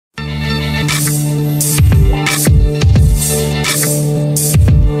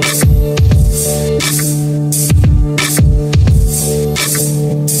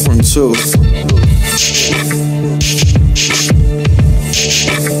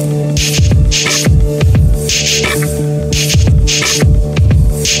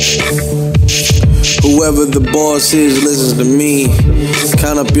the boss is, listens to me.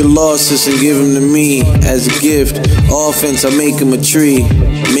 Count up your losses and give them to me as a gift. Offense, I make him a tree.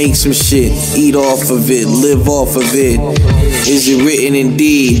 Make some shit, eat off of it, live off of it. Is it written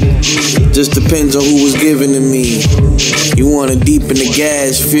indeed? Just depends on who was given to me. You wanna deepen the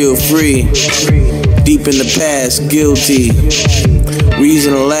gas, feel free. Deep in the past, guilty.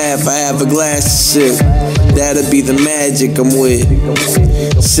 Reason to laugh, I have a glass to sip. That'll be the magic I'm with.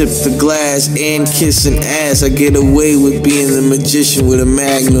 Sip the glass and kissing ass. I get away with being the magician with a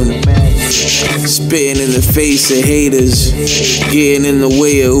magnum. Spitting in the face of haters, getting in the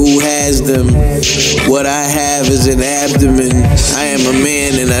way of who has them. What I have is an abdomen. I am a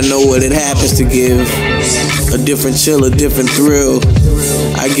man and I know what it happens to give. A different chill, a different thrill.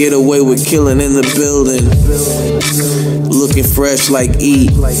 I get away with killing in the building. Looking fresh like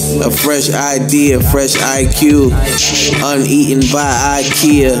eat. A fresh idea, fresh IQ. Uneaten by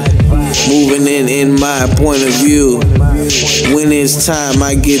IKEA. Moving in my point of view. When it's time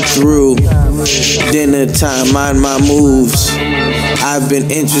I get through. Dinner time, mind my moves. I've been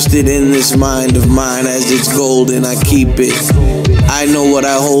interested in this mind of mine. As it's golden, I keep it. I know what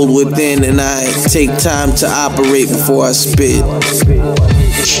I hold within, and I take time to operate before I spit.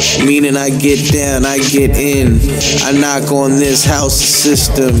 Meaning I get down, I get in. I knock on this house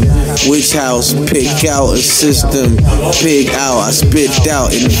system. Which house? Pick out a system. Pig out, I spit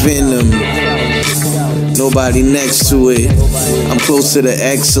out in venom. Nobody next to it. I'm close to the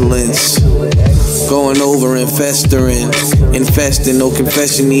excellence. Going over and festering. Infesting, no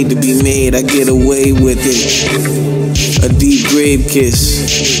confession need to be made. I get away with it. A deep grave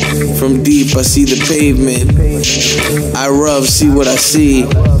kiss. From deep I see the pavement. I rub, see what I see.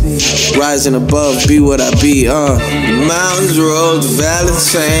 Rising above, be what I be. Mountains rose, the valleys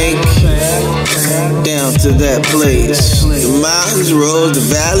sank. Down to that place. The mountains rose, the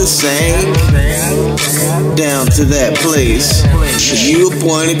valleys sank. Down to that place. That you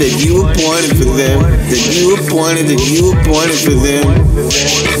appointed, that you appointed for them. That you appointed, that you appointed for them.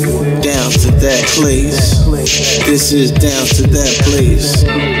 Down to that place. This is down to that place.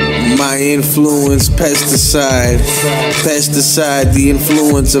 My influence, pesticide. Pesticide, the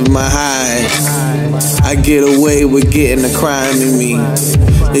influence of my high. I get away with getting the crime in me.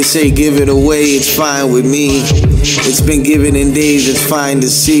 They say give it away, it's fine with me. It's been given in days, it's fine to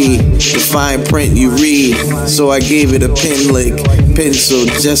see. The fine print you read. So I gave it a pen lick. Pencil,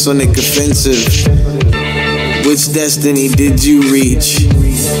 just on it offensive. Which destiny did you reach?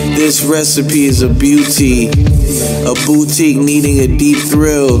 This recipe is a beauty. A boutique needing a deep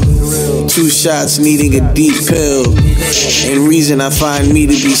thrill. 2 shots needing a deep pill. And reason I find me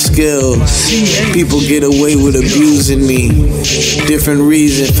to be skilled. People get away with abusing me. Different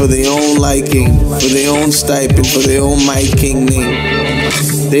reason for their own liking. For their own stipend, for their own miking.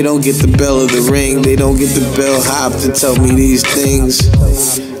 They don't get the bell of the ring. They don't get the bellhop to tell me these things.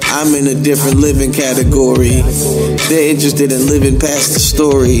 I'm in a different living category. They're interested in living past the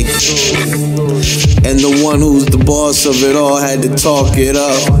story. And the one who's the boss of it all had to talk it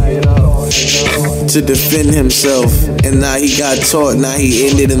up to defend himself. And now he got taught, now he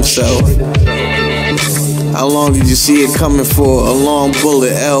ended himself. How long did you see it coming for? A long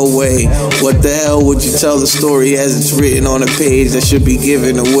bullet, Elway. What the hell would you tell the story as it's written on a page that should be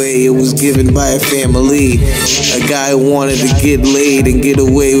given away? It was given by a family. A guy wanted to get laid and get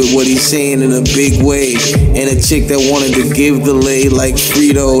away with what he's saying in a big way. And a chick that wanted to give the lay like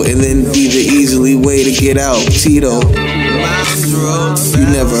Frito and then be the easily way to get out, Tito. You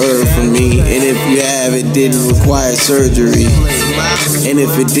never heard from me, and if you have, it didn't require surgery. And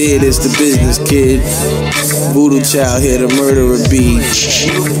if it did, it's the business kid. Voodoo child here, the murderer be.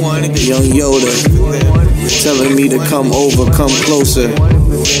 Young Yoda telling me to come over, come closer.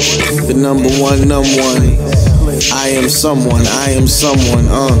 The number one. I am someone, I am someone.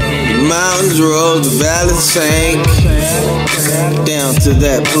 The mountains rose, the valleys sank. Down to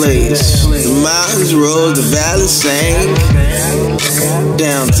that place. The mountains rose, the valleys sank.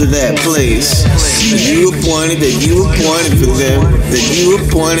 Down to that place. That you appointed, that you appointed for them. That you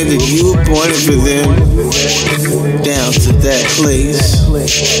appointed, that you appointed for them. Down to that place.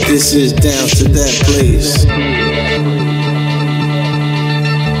 This is down to that place.